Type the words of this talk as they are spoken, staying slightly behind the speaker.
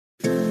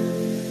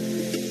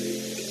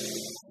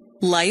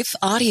Life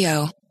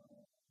Audio.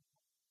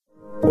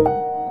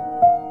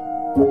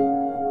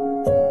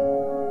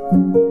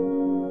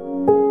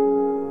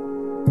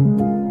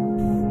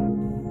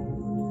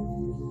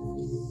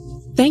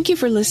 Thank you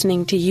for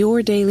listening to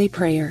Your Daily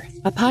Prayer,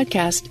 a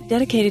podcast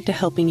dedicated to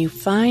helping you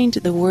find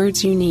the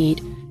words you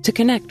need to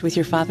connect with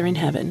your Father in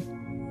heaven.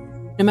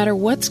 No matter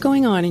what's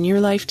going on in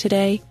your life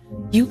today,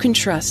 you can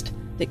trust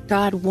that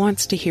God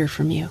wants to hear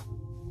from you.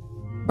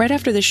 Right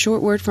after this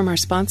short word from our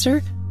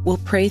sponsor, we'll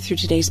pray through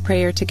today's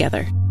prayer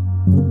together.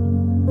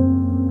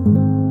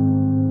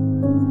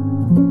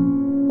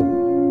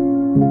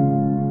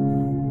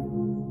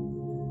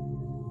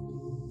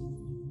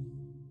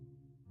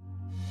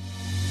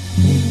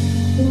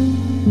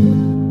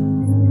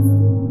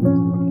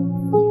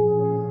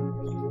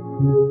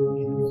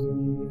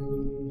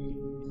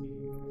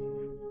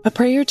 A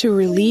prayer to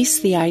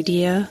release the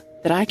idea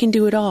that I can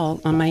do it all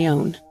on my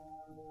own,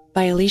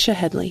 by Alicia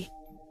Headley,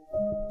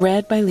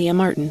 read by Leah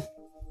Martin.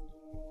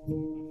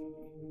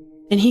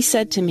 And he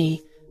said to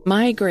me,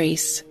 "My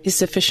grace is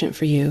sufficient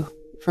for you,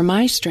 for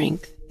my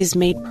strength is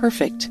made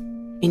perfect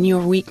in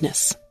your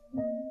weakness."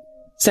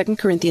 2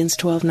 Corinthians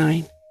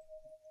 12:9.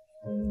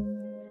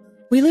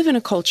 We live in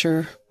a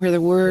culture where the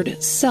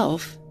word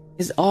self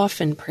is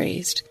often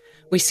praised.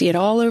 We see it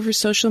all over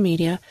social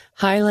media,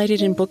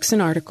 highlighted in books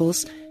and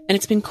articles, and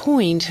it's been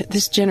coined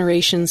this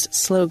generation's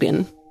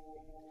slogan.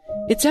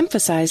 It's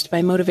emphasized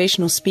by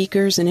motivational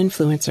speakers and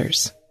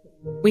influencers.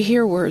 We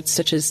hear words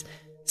such as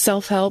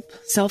self-help,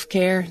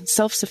 self-care,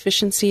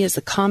 self-sufficiency as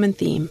the common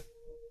theme.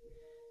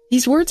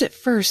 These words at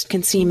first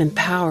can seem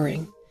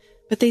empowering,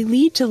 but they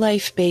lead to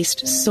life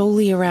based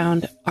solely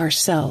around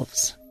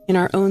ourselves, in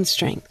our own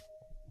strength,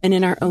 and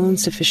in our own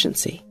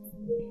sufficiency.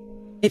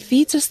 It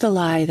feeds us the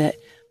lie that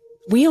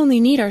we only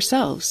need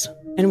ourselves,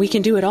 and we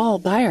can do it all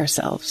by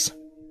ourselves.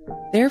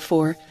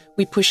 Therefore,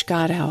 we push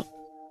God out.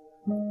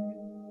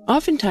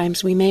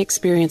 Oftentimes, we may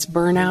experience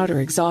burnout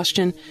or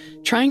exhaustion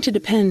trying to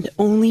depend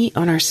only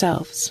on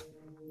ourselves.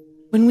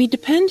 When we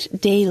depend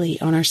daily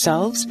on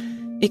ourselves,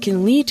 it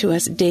can lead to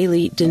us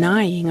daily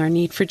denying our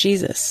need for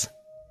Jesus.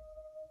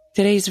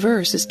 Today's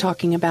verse is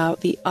talking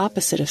about the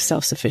opposite of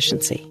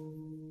self-sufficiency.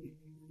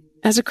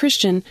 As a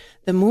Christian,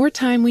 the more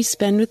time we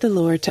spend with the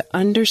Lord to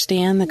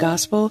understand the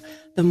gospel,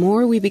 the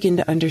more we begin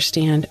to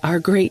understand our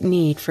great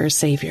need for a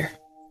Savior.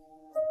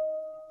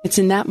 It's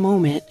in that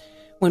moment,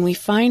 when we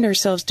find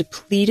ourselves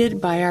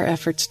depleted by our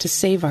efforts to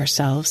save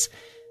ourselves,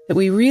 that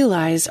we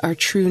realize our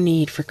true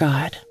need for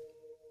God.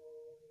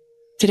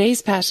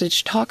 Today's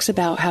passage talks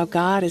about how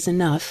God is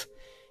enough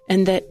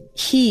and that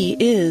He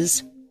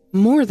is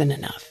more than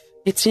enough.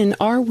 It's in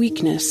our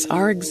weakness,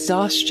 our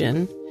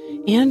exhaustion,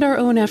 and our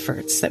own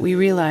efforts that we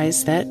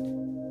realize that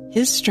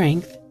His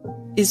strength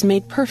is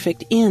made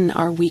perfect in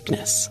our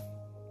weakness.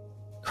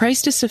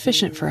 Christ is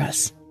sufficient for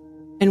us,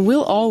 and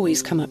we'll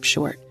always come up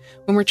short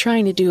when we're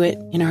trying to do it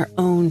in our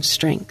own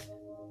strength.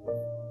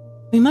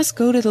 We must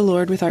go to the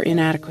Lord with our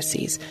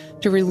inadequacies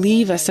to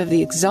relieve us of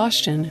the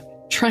exhaustion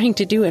trying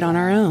to do it on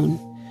our own.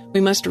 We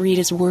must read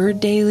His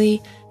Word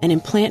daily and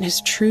implant His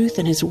truth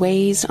and His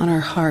ways on our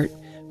heart,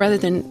 rather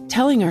than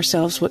telling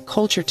ourselves what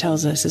culture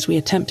tells us as we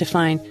attempt to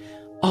find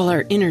all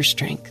our inner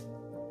strength.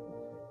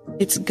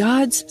 It's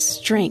God's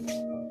strength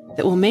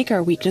that will make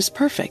our weakness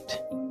perfect.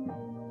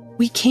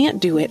 We can't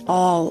do it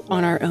all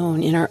on our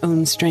own in our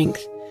own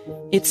strength.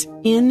 It's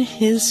in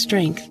His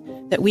strength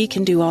that we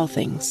can do all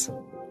things.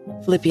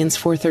 Philippians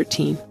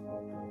 4:13.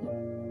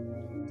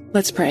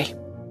 Let's pray.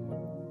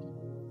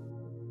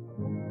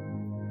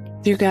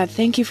 Dear God,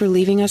 thank you for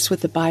leaving us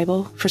with the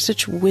Bible, for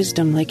such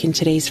wisdom like in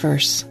today's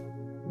verse.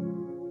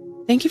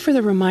 Thank you for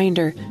the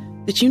reminder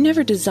that you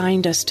never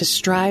designed us to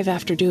strive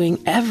after doing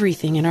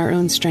everything in our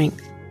own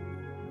strength.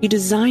 You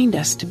designed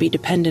us to be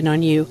dependent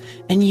on you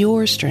and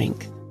your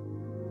strength.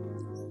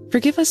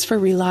 Forgive us for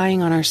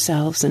relying on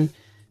ourselves and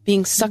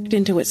being sucked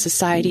into what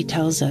society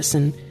tells us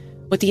and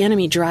what the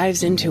enemy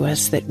drives into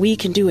us, that we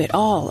can do it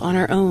all on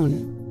our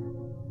own.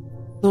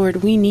 Lord,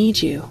 we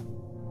need you.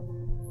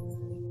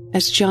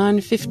 As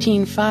John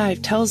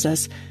 15:5 tells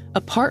us,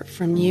 apart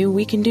from you,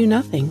 we can do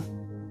nothing.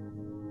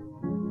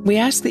 We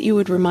ask that you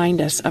would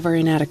remind us of our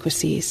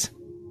inadequacies,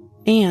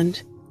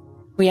 and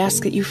we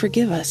ask that you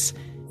forgive us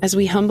as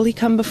we humbly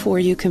come before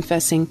you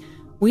confessing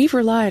we've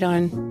relied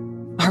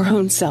on our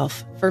own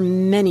self for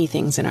many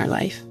things in our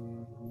life.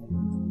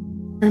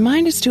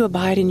 Remind us to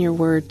abide in your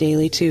word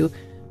daily, to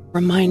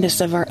remind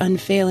us of our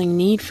unfailing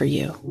need for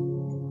you.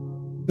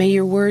 May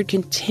your word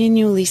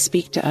continually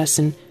speak to us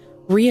and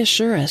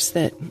reassure us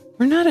that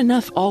we're not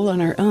enough all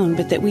on our own,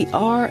 but that we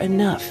are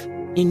enough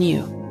in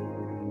you.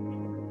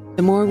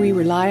 The more we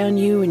rely on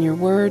you and your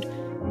word,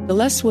 the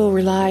less we'll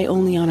rely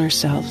only on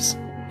ourselves.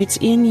 It's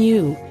in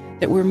you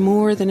that we're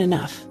more than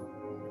enough.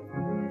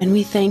 And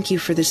we thank you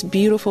for this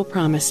beautiful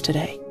promise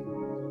today.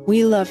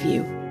 We love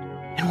you,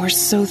 and we're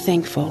so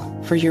thankful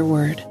for your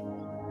word.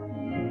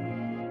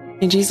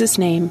 In Jesus'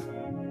 name,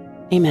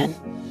 amen.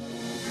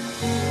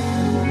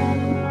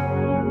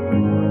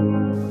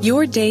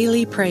 Your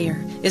Daily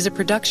Prayer is a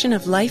production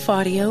of Life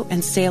Audio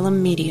and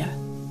Salem Media.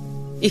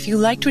 If you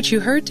liked what you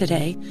heard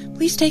today,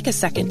 please take a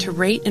second to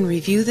rate and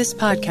review this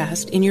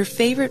podcast in your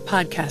favorite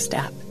podcast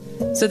app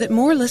so that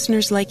more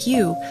listeners like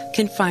you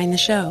can find the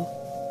show.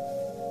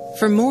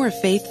 For more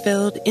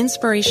faith-filled,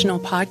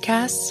 inspirational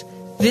podcasts,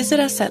 visit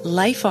us at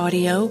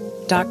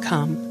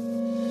lifeaudio.com.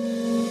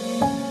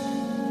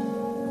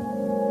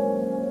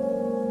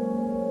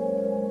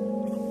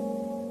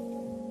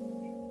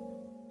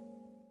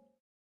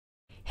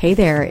 Hey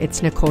there,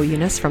 it's Nicole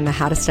Eunice from the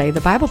How to Study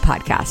the Bible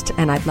podcast,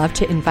 and I'd love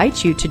to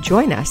invite you to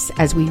join us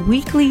as we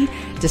weekly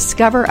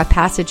discover a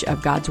passage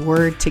of God's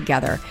Word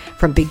together.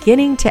 From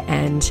beginning to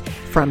end,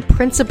 from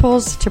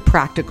principles to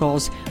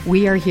practicals,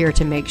 we are here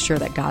to make sure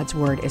that God's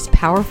Word is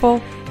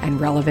powerful and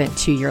relevant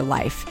to your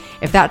life.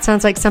 If that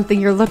sounds like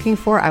something you're looking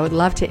for, I would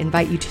love to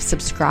invite you to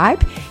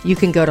subscribe. You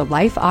can go to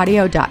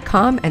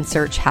lifeaudio.com and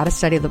search How to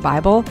Study the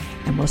Bible,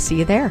 and we'll see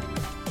you there.